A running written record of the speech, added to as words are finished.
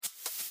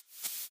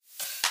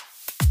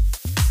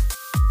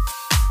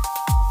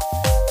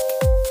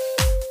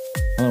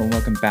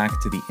welcome back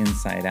to the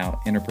Inside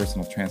Out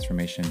Interpersonal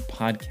Transformation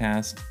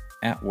Podcast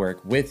at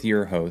Work with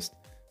your host,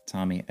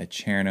 Tommy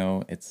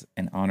Acherno. It's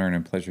an honor and a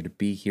pleasure to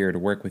be here to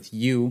work with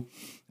you,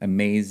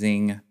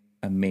 amazing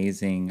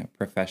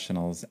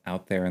professionals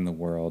out there in the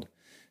world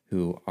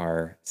who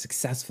are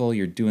successful.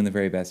 You're doing the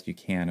very best you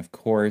can, of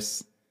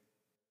course,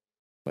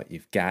 but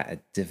you've got a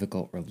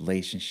difficult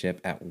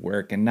relationship at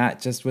work, and not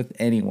just with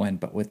anyone,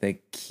 but with a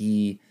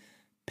key,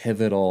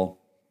 pivotal,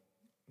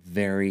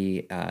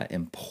 very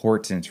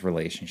important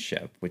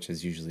relationship, which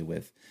is usually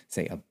with,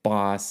 say, a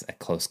boss, a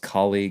close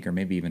colleague, or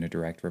maybe even a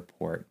direct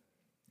report.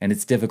 And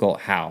it's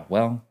difficult how?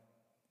 Well,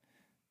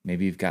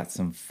 maybe you've got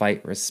some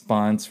fight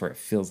response where it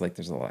feels like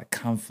there's a lot of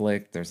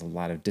conflict, there's a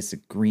lot of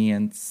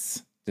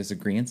disagreements.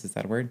 Disagreements, is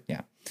that a word?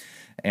 Yeah.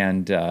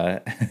 And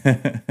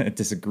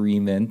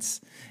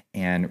disagreements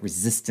and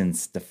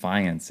resistance,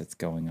 defiance that's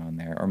going on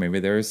there. Or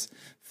maybe there's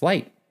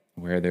flight,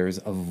 where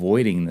there's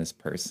avoiding this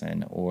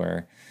person,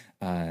 or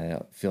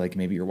feel like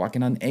maybe you're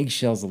walking on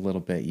eggshells a little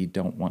bit. You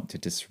don't want to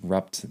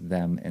disrupt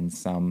them in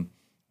some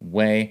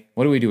way.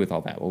 What do we do with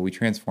all that? Well, we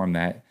transform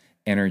that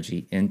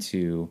energy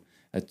into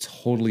a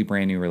totally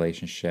brand new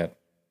relationship,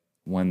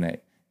 one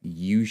that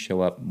you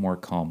show up more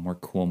calm, more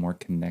cool, more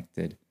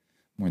connected,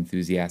 more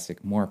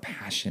enthusiastic, more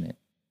passionate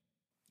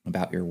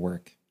about your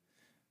work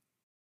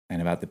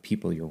and about the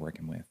people you're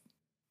working with.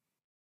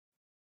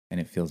 And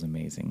it feels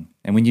amazing.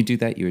 And when you do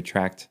that, you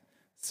attract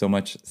so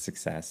much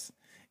success.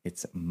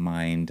 It's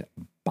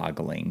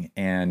mind-boggling.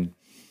 And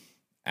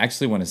I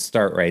actually want to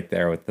start right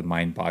there with the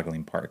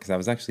mind-boggling part, because I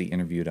was actually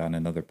interviewed on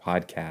another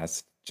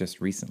podcast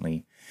just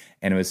recently.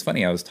 And it was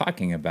funny. I was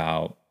talking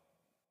about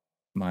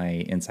my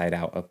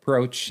inside-out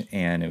approach,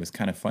 and it was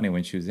kind of funny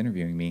when she was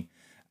interviewing me.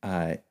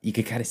 You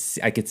could kind of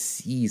see, I could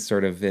see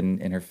sort of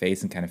in her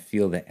face and kind of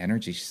feel the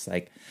energy. She's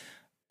like,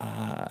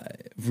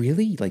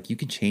 really? Like, you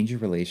can change your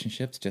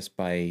relationships just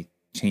by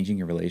changing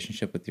your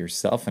relationship with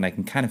yourself? And I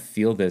can kind of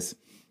feel this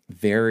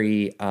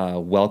very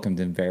welcomed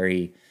and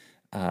very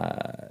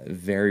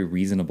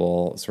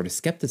reasonable sort of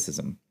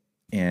skepticism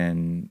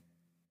in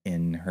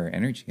her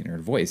energy and her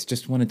voice.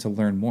 Just wanted to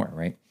learn more,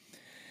 right?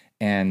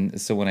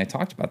 And so when I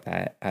talked about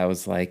that, I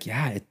was like,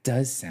 yeah, it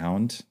does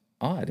sound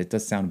odd. It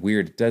does sound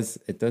weird.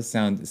 It does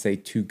sound, say,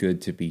 too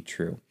good to be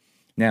true.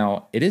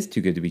 Now, it is too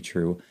good to be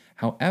true.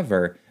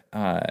 However,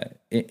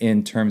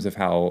 in terms of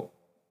how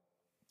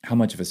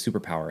much of a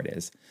superpower it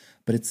is,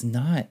 but it's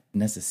not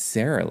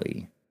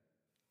necessarily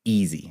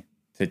easy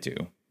to do.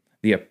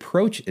 The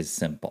approach is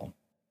simple.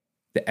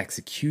 The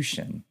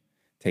execution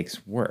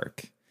takes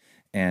work.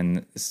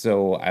 And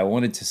so I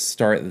wanted to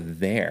start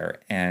there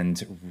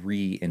and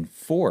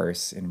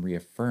reinforce and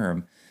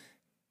reaffirm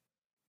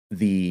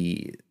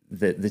the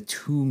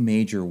two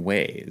major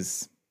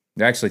ways.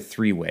 There are actually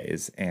three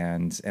ways,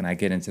 and I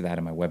get into that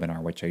in my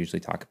webinar, which I usually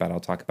talk about. I'll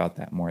talk about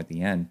that more at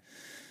the end.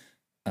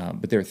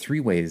 But there are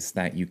three ways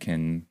that you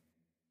can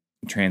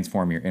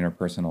transform your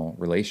interpersonal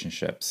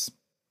relationships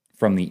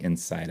from the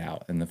inside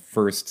out. And the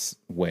first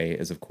way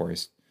is, of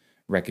course,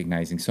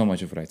 recognizing so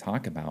much of what I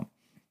talk about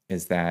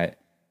is that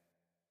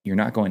you're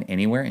not going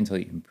anywhere until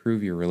you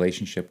improve your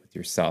relationship with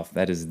yourself.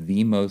 That is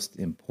the most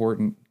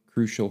important,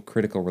 crucial,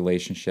 critical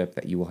relationship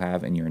that you will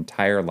have in your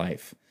entire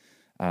life,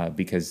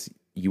 because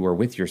you are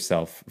with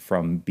yourself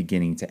from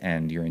beginning to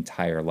end your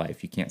entire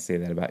life. You can't say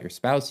that about your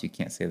spouse. You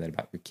can't say that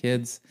about your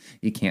kids.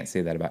 You can't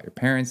say that about your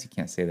parents. You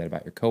can't say that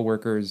about your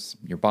coworkers,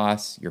 your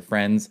boss, your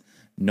friends.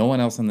 No one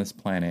else on this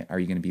planet are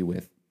you going to be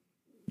with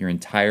your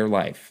entire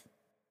life,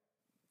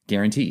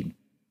 guaranteed,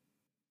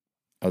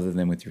 other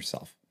than with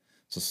yourself.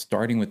 So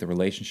starting with the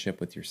relationship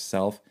with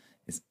yourself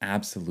is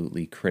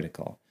absolutely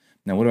critical.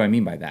 Now, what do I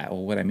mean by that?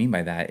 Well, what I mean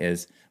by that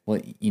is,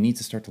 well, you need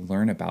to start to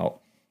learn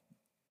about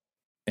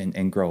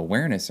and grow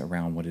awareness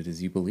around what it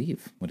is you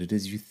believe, what it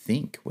is you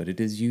think, what it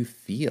is you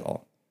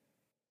feel.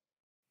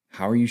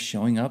 How are you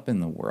showing up in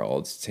the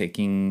world?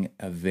 Taking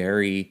a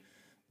very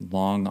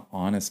long,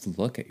 honest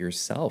look at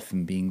yourself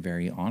and being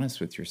very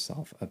honest with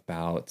yourself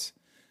about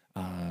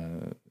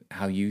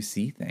how you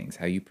see things,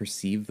 how you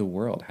perceive the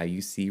world, how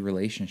you see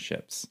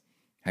relationships,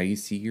 how you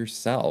see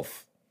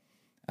yourself.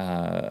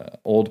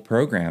 Old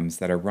programs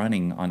that are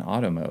running on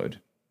auto mode.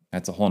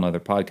 That's a whole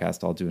nother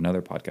podcast. I'll do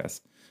another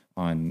podcast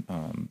on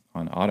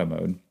auto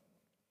mode.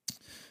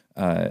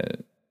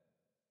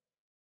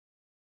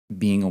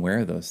 Being aware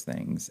of those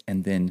things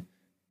and then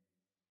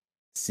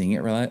seeing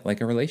it like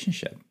a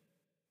relationship.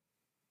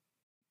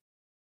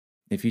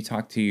 If you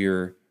talk to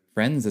your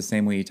friends the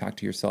same way you talk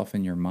to yourself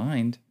in your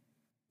mind,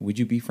 would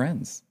you be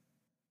friends?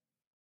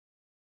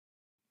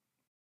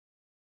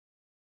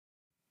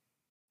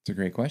 It's a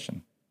great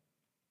question.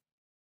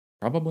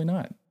 Probably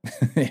not.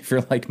 If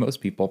you're like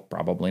most people,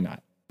 probably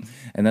not.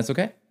 And that's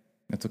okay.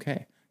 That's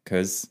okay.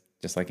 Because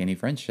just like any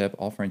friendship,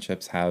 all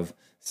friendships have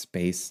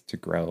space to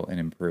grow and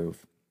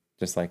improve,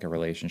 just like a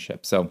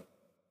relationship. So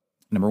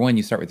number one,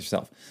 you start with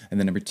yourself. And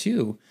then number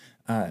two,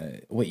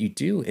 what you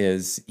do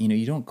is,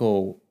 you don't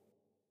go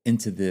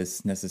into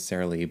this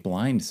necessarily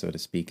blind, so to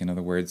speak. In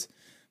other words,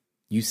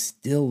 you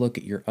still look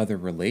at your other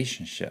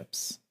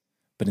relationships,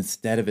 But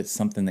instead of it's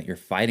something that you're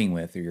fighting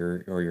with,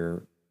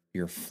 or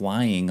you're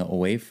flying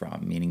away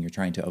from, meaning you're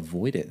trying to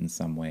avoid it in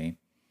some way,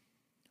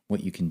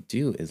 what you can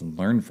do is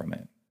learn from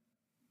it.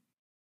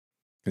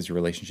 Because your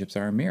relationships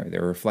are a mirror.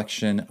 They're a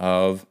reflection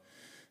of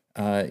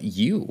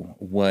you,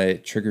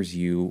 what triggers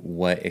you,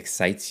 what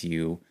excites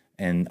you,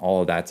 and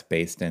all of that's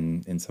based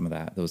in some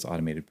of those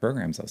automated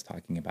programs I was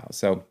talking about.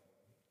 So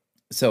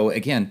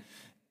again,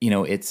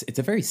 it's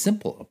a very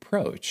simple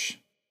approach,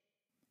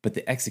 but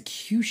the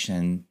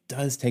execution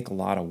does take a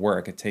lot of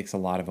work. It takes a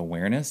lot of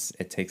awareness.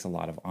 It takes a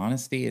lot of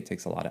honesty. It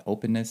takes a lot of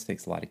openness. It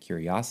takes a lot of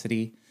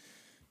curiosity.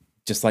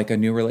 Just like a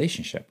new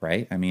relationship,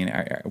 right? I mean,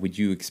 would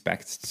you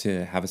expect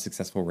to have a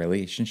successful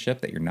relationship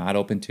that you're not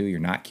open to,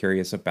 you're not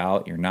curious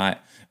about, you're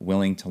not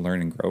willing to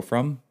learn and grow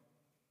from?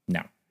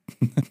 No.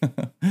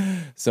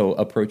 So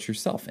approach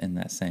yourself in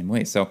that same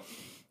way. So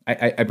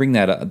I bring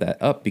that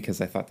up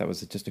because I thought that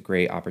was just a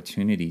great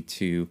opportunity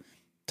to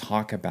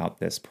talk about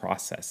this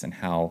process and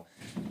how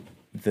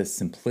the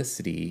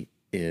simplicity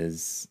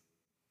is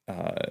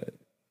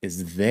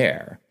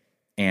there.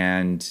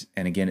 And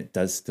again, it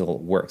does still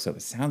work. So if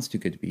it sounds too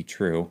good to be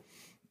true,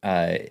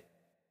 in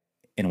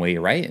a way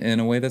you're right, and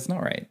in a way that's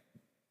not right,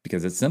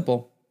 because it's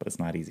simple, but it's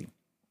not easy.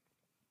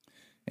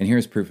 And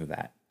here's proof of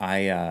that.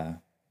 I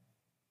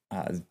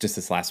just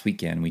this last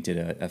weekend we did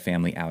a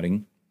family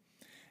outing,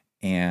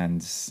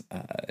 and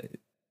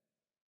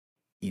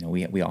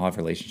we all have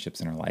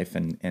relationships in our life,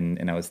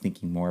 and I was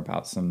thinking more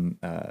about some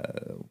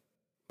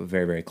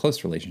very, very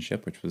close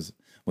relationship, which was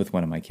with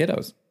one of my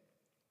kiddos.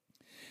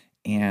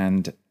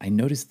 And I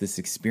noticed this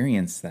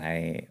experience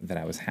that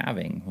I was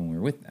having when we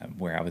were with them,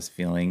 where I was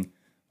feeling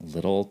a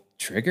little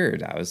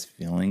triggered. I was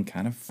feeling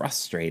kind of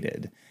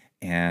frustrated,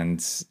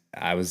 and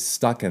I was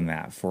stuck in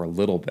that for a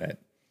little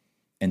bit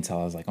until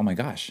I was like, oh my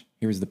gosh,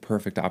 here's the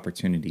perfect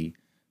opportunity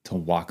to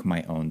walk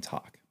my own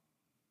talk.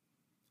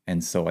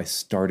 And so I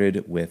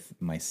started with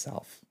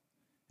myself,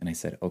 and I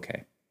said,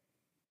 okay,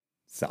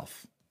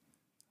 self,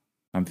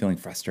 I'm feeling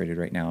frustrated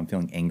right now. I'm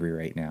feeling angry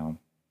right now.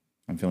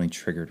 I'm feeling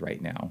triggered right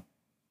now.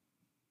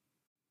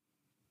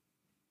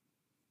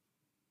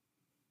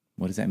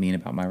 What does that mean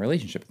about my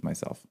relationship with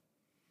myself?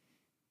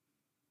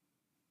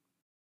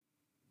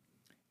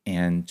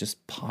 And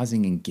just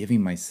pausing and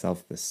giving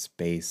myself the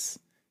space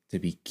to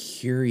be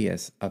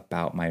curious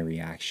about my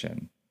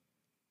reaction,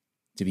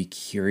 to be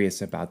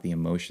curious about the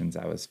emotions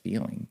I was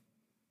feeling,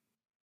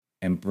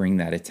 and bring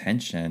that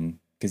attention.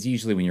 Because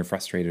usually when you're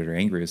frustrated or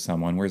angry with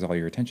someone, where's all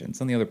your attention?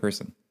 It's on the other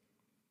person.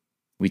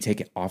 We take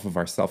it off of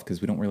ourselves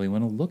because we don't really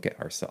want to look at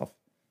ourselves.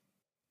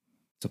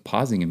 So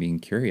pausing and being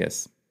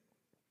curious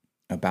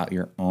about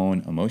your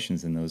own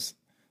emotions in those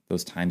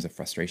times of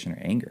frustration or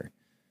anger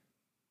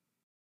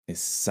is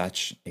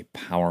such a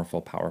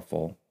powerful,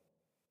 powerful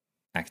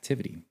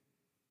activity,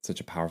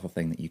 such a powerful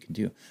thing that you can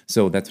do.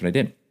 So that's what I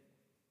did.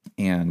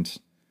 And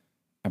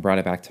I brought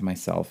it back to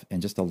myself and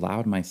just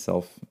allowed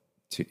myself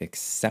to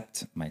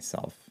accept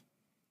myself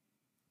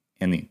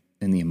and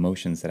the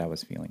emotions that I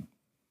was feeling.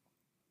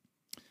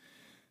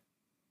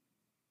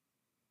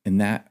 And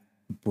that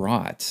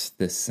brought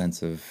this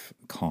sense of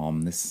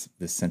calm, this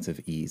sense of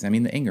ease. I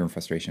mean, the anger and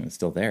frustration was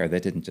still there.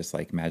 That didn't just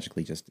like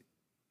magically just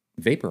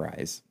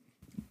vaporize,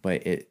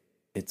 but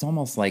it's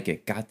almost like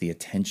it got the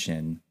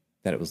attention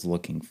that it was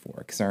looking for.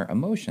 Because our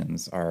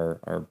emotions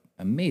are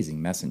amazing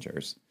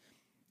messengers.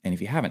 And if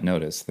you haven't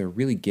noticed, they're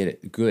really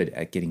good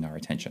at getting our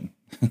attention.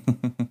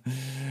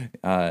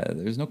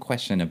 There's no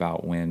question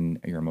about when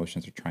your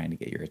emotions are trying to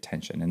get your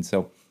attention. And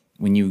so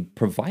when you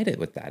provide it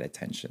with that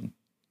attention,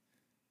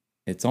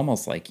 it's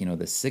almost like,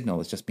 the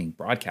signal is just being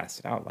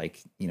broadcasted out.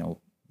 Like, we have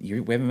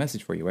a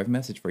message for you. We have a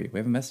message for you. We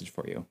have a message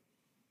for you.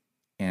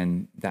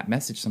 And that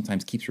message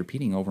sometimes keeps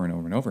repeating over and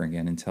over and over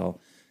again until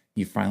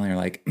you finally are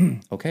like,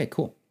 okay,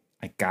 cool.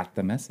 I got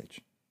the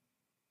message.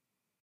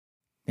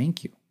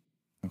 Thank you.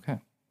 Okay.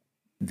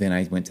 Then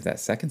I went to that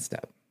second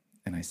step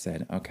and I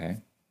said, okay,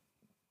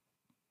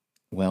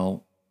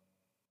 well,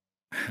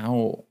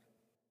 how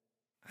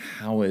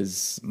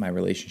is my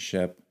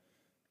relationship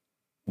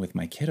with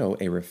my kiddo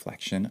a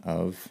reflection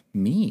of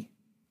me?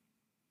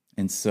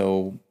 And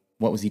so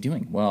what was he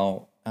doing?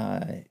 Well,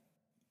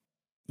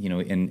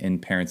 in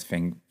parents'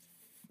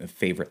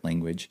 favorite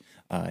language,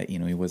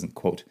 he wasn't,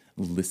 quote,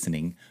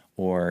 listening,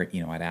 or,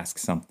 I'd ask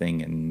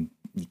something and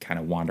you kind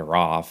of wander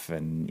off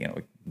and,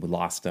 we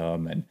lost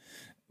him, and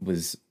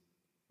was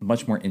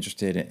much more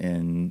interested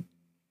in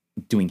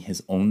doing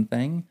his own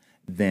thing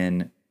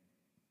than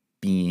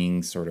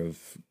being sort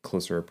of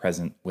closer or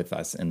present with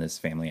us in this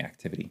family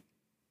activity.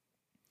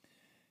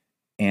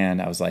 And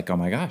I was like, oh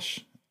my gosh,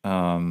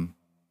 I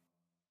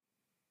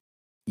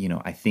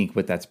think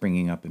what that's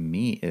bringing up in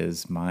me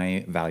is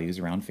my values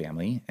around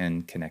family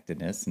and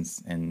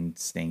connectedness and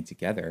staying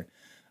together.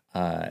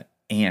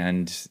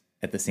 And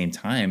at the same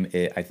time,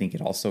 I think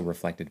it also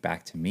reflected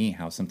back to me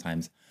how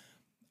sometimes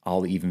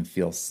I'll even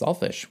feel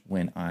selfish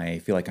when I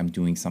feel like I'm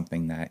doing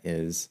something that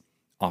is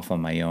off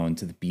on my own,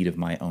 to the beat of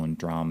my own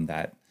drum,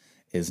 that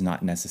is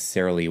not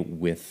necessarily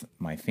with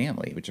my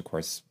family, which of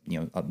course,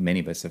 many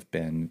of us have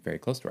been very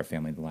close to our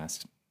family the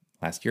last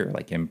last year,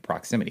 like in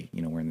proximity.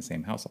 We're in the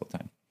same house all the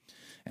time.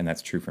 And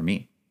that's true for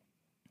me.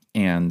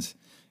 And,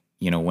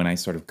 when I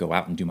sort of go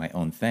out and do my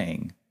own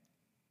thing,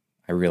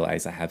 I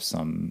realize I have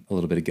a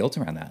little bit of guilt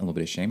around that, a little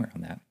bit of shame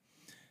around that.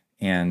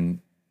 And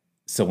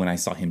so when I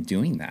saw him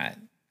doing that,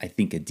 I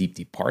think a deep,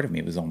 deep part of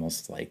me was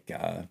almost like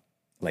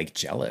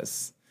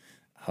jealous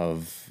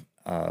of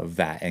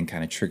that, and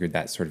kind of triggered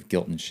that sort of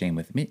guilt and shame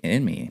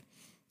in me.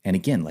 And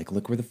again, like,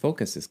 look where the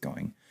focus is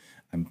going.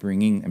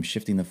 I'm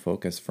shifting the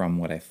focus from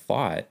what I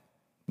thought,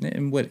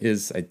 and what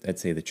is, I'd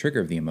say, the trigger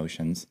of the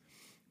emotions,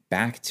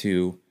 back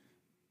to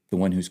the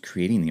one who's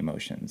creating the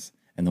emotions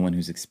and the one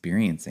who's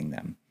experiencing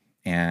them,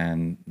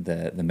 and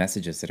the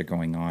messages that are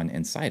going on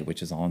inside,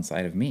 which is all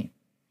inside of me.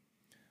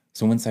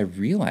 So once I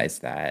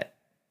realized that,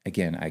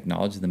 again, I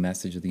acknowledged the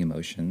message of the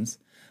emotions.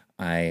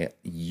 I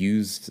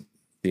used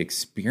the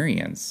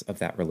experience of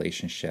that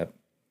relationship,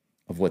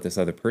 of what this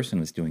other person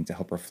was doing, to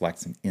help reflect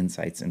some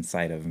insights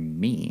inside of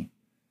me.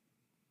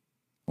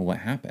 Well, what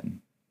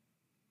happened?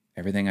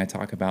 Everything I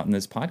talk about in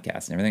this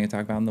podcast, and everything I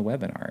talk about in the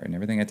webinar, and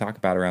everything I talk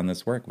about around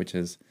this work, which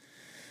is,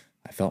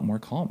 I felt more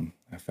calm.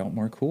 I felt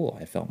more cool.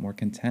 I felt more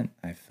content.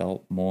 I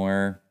felt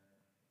more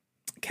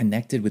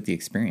connected with the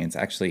experience.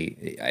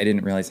 Actually, I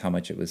didn't realize how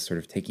much it was sort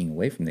of taking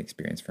away from the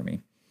experience for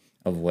me,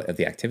 of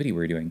the activity we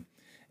were doing.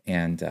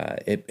 And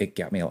it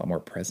got me a lot more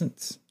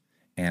presence.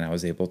 And I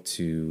was able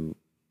to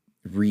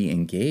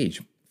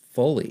re-engage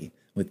fully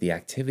with the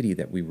activity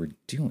that we were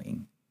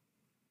doing.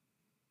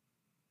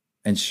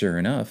 And sure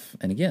enough,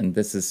 and again,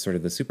 this is sort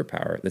of the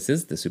superpower. This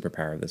is the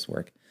superpower of this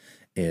work,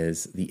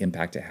 is the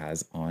impact it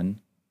has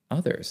on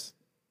others.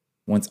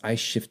 Once I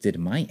shifted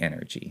my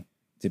energy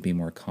to be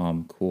more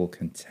calm, cool,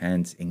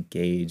 content,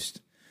 engaged,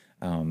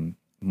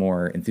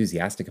 more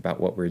enthusiastic about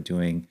what we were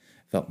doing,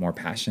 felt more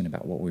passionate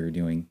about what we were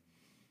doing,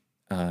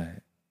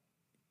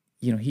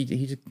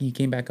 he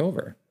came back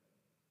over.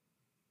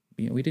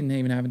 We didn't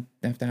even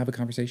have to have a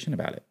conversation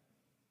about it.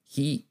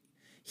 He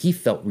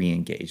felt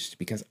re-engaged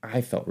because I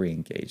felt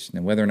re-engaged.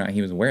 And whether or not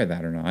he was aware of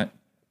that or not,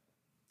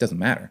 doesn't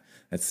matter.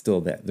 That's still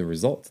the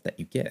result that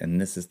you get. And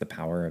this is the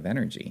power of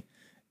energy.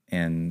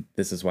 And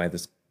this is why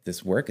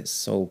this work is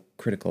so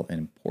critical and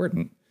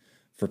important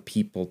for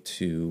people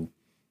to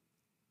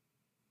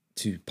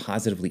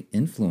positively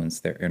influence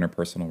their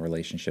interpersonal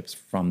relationships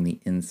from the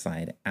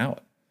inside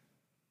out.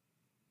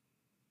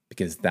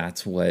 Because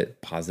that's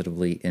what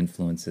positively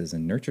influences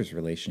and nurtures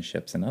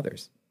relationships in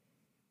others.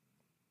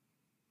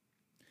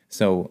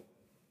 So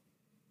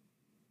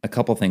a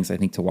couple things I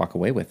think to walk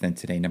away with then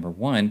today. Number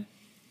one,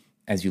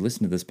 as you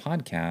listen to this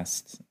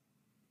podcast,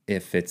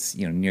 if it's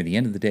near the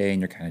end of the day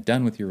and you're kind of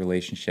done with your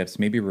relationships,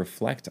 maybe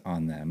reflect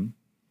on them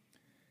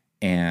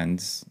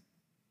and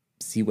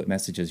see what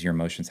messages your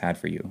emotions had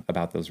for you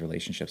about those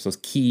relationships. Those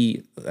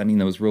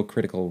real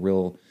critical,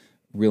 real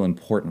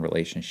important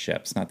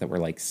relationships. Not that we're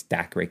like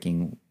stack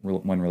ranking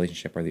one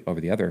relationship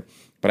over the other,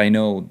 but I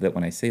know that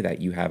when I say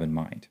that, you have in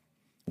mind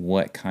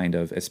what kind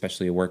of,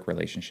 especially a work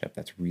relationship,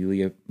 that's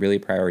really a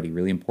priority,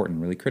 really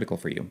important, really critical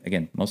for you.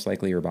 Again, most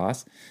likely your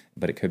boss,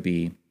 but it could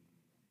be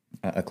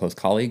a close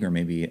colleague, or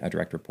maybe a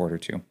direct report or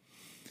two.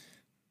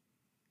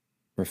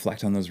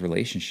 Reflect on those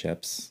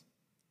relationships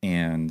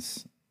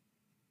and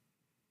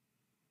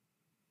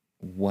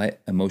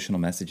what emotional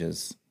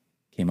messages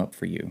came up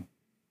for you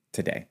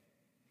today.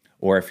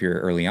 Or if you're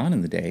early on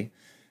in the day,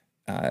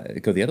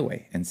 go the other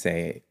way and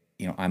say,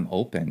 I'm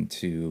open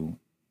to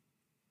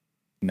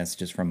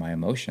messages from my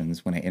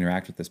emotions when I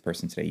interact with this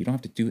person today. You don't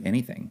have to do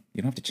anything.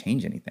 You don't have to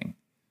change anything.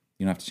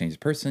 You don't have to change the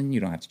person.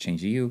 You don't have to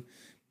change you.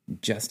 You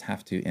just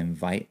have to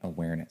invite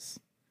awareness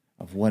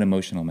of what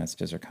emotional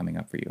messages are coming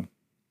up for you.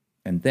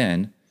 And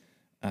then,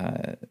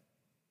 if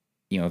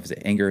it's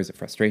anger, is it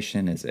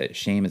frustration, is it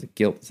shame, is it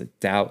guilt, is it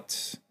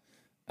doubt?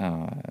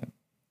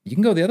 You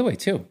can go the other way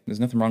too. There's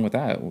nothing wrong with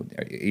that.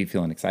 Are you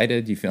feeling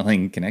excited? Are you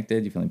feeling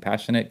connected? Are you feeling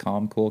passionate,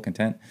 calm, cool,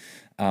 content?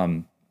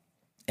 And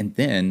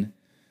then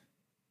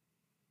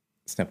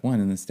step one,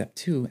 and then step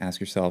two, ask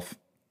yourself,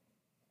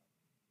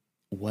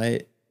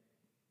 what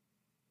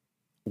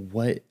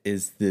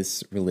is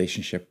this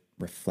relationship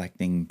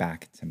reflecting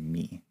back to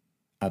me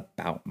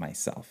about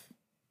myself?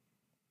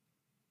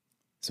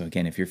 So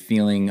again, if you're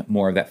feeling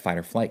more of that fight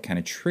or flight kind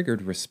of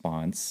triggered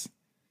response,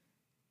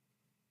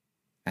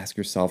 ask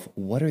yourself,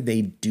 what are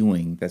they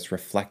doing that's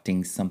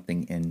reflecting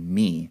something in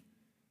me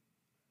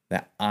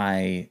that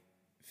I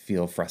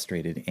feel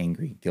frustrated,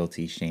 angry,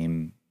 guilty,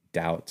 shame,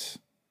 doubt,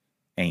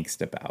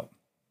 angst about?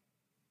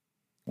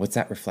 What's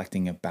that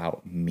reflecting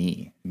about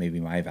me?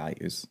 Maybe my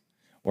values.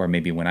 Or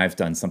maybe when I've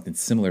done something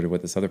similar to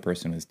what this other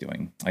person was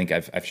doing. I think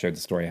I've shared the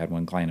story. I had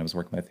one client I was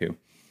working with who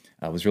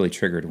was really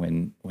triggered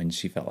when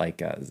she felt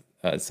like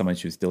someone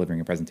she was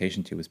delivering a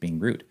presentation to was being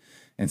rude.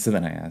 And so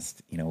then I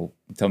asked,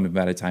 tell me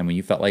about a time when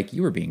you felt like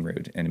you were being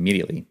rude. And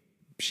immediately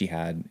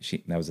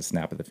that was a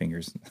snap of the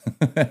fingers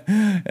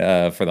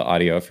for the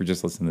audio, if you're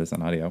just listening to this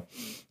on audio.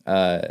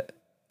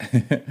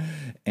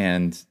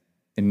 And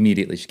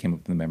immediately she came up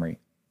with the memory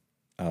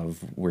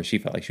of where she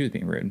felt like she was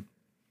being rude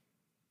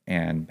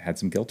and had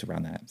some guilt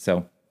around that.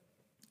 So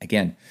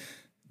again,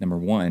 number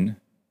one,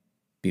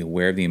 Be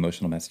aware of the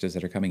emotional messages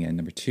that are coming in.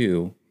 Number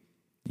two,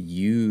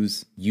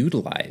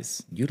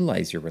 utilize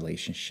your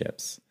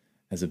relationships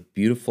as a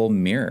beautiful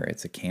mirror.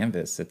 It's a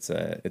canvas.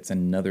 It's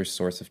another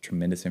source of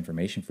tremendous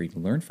information for you to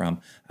learn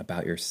from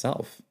about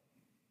yourself.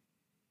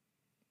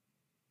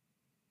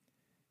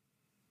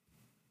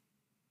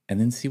 And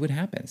then see what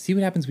happens. See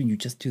what happens when you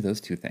just do those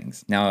two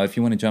things. Now, if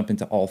you want to jump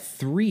into all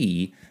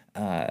three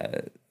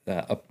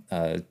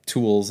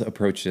tools,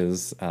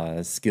 approaches,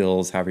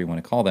 skills, however you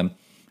want to call them,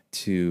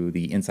 to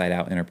the Inside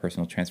Out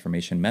Interpersonal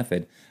Transformation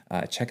Method,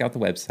 check out the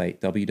website,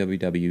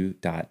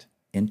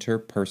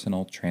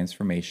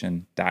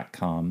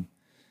 www.interpersonaltransformation.com,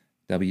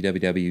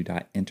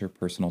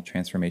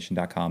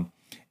 www.interpersonaltransformation.com,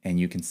 and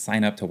you can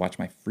sign up to watch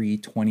my free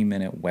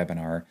 20-minute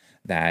webinar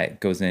that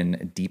goes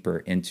in deeper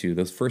into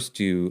those first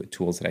two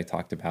tools that I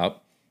talked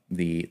about,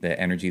 the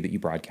energy that you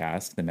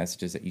broadcast, the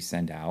messages that you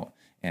send out,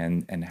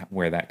 and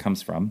where that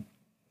comes from,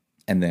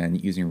 and then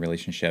using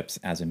relationships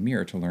as a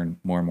mirror to learn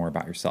more and more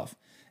about yourself.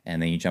 And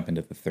then you jump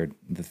into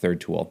the third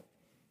tool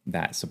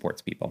that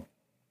supports people.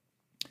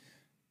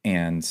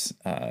 And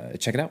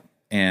check it out,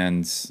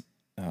 and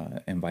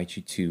invite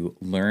you to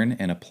learn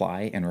and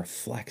apply and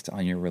reflect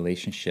on your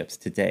relationships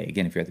today.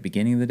 Again, if you're at the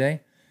beginning of the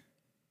day,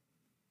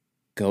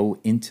 go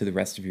into the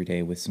rest of your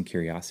day with some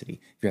curiosity.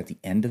 If you're at the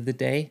end of the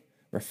day,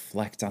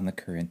 reflect on the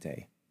current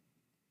day.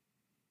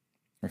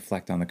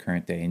 Reflect on the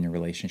current day in your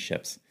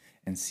relationships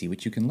and see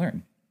what you can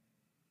learn,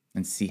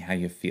 and see how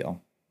you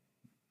feel,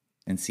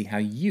 and see how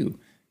you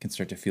can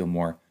start to feel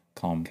more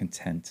calm,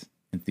 content,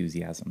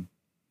 enthusiasm,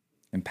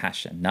 and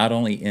passion, not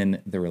only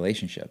in the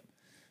relationship,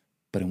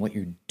 but in what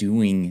you're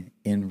doing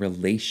in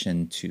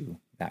relation to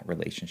that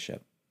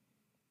relationship,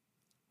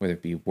 whether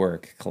it be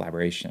work,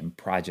 collaboration,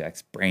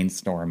 projects,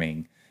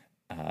 brainstorming,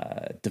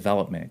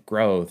 development,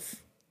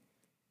 growth.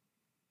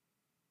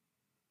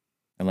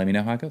 And let me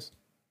know how it goes.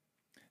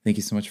 Thank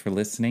you so much for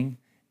listening,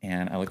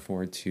 and I look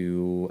forward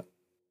to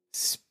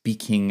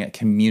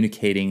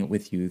communicating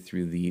with you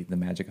through the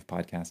magic of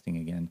podcasting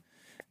again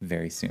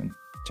very soon.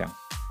 Ciao.